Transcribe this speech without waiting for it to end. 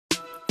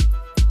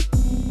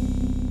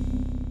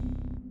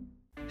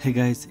Hey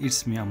guys,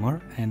 it's me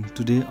Amar, and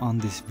today on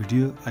this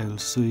video I will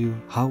show you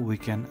how we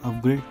can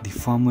upgrade the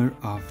firmware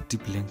of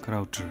TP-Link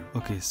router.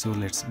 Okay, so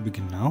let's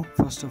begin now.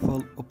 First of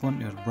all, open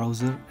your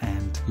browser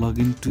and log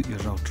into your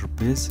router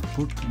page.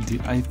 Put the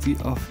IP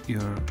of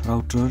your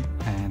router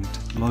and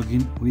log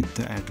in with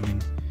the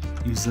admin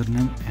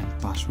username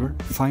and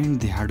password. Find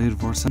the hardware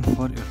version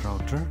for your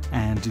router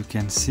and you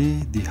can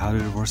see the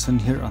hardware version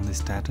here on the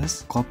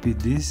status. Copy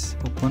this,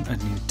 open a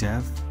new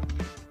tab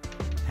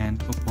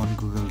and open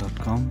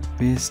google.com,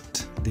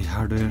 paste the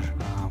hardware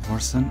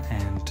version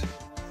and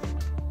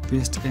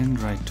paste and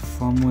write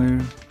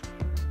firmware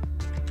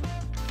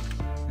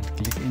and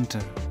click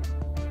enter.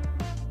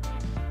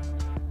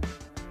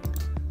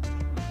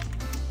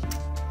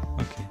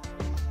 Okay,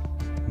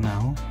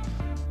 now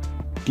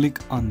click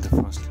on the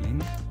first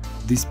link.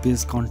 This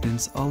page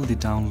contains all the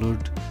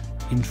download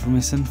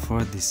information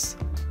for this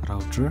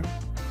router.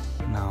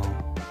 Now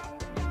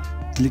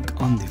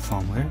click on the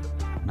firmware.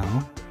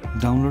 Now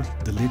download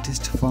the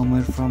latest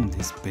firmware from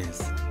this page.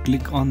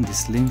 Click on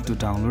this link to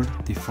download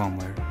the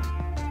firmware.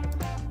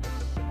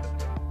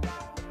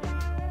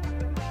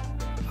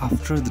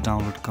 After the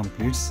download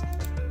completes,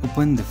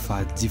 open the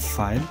zip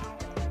file,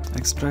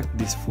 extract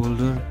this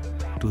folder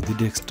to the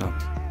desktop.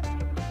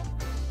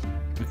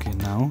 Okay,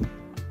 now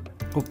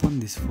open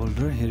this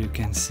folder. Here you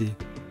can see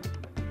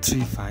 3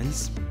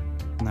 files.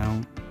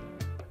 Now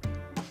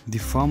the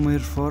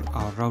firmware for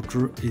our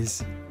router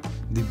is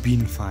the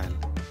bin file.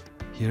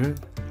 Here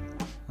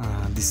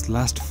this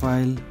last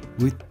file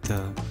with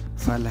the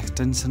file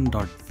extension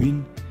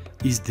 .bin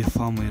is the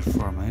firmware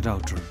for my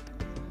router.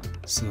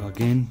 So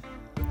again,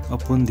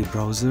 open the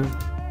browser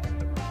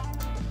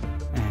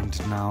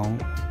and now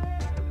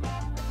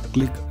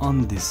click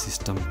on the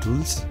system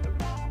tools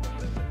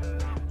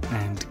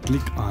and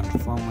click on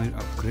firmware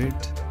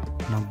upgrade.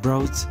 Now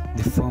browse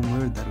the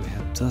firmware that we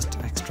have just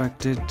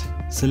extracted.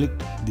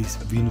 Select this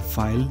bin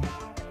file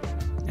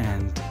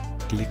and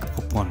click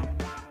open.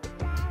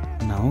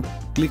 Now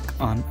click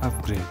on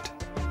upgrade.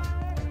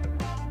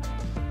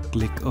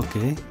 Click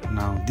OK.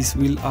 Now this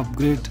will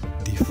upgrade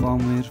the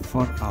firmware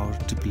for our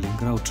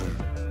TP-Link router.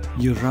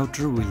 Your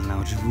router will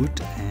now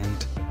reboot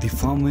and the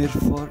firmware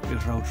for your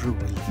router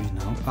will be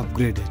now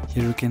upgraded.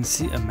 Here you can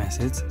see a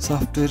message,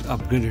 software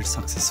upgraded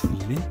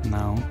successfully.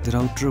 Now the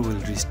router will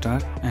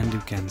restart and you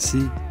can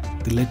see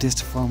the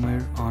latest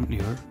firmware on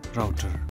your router.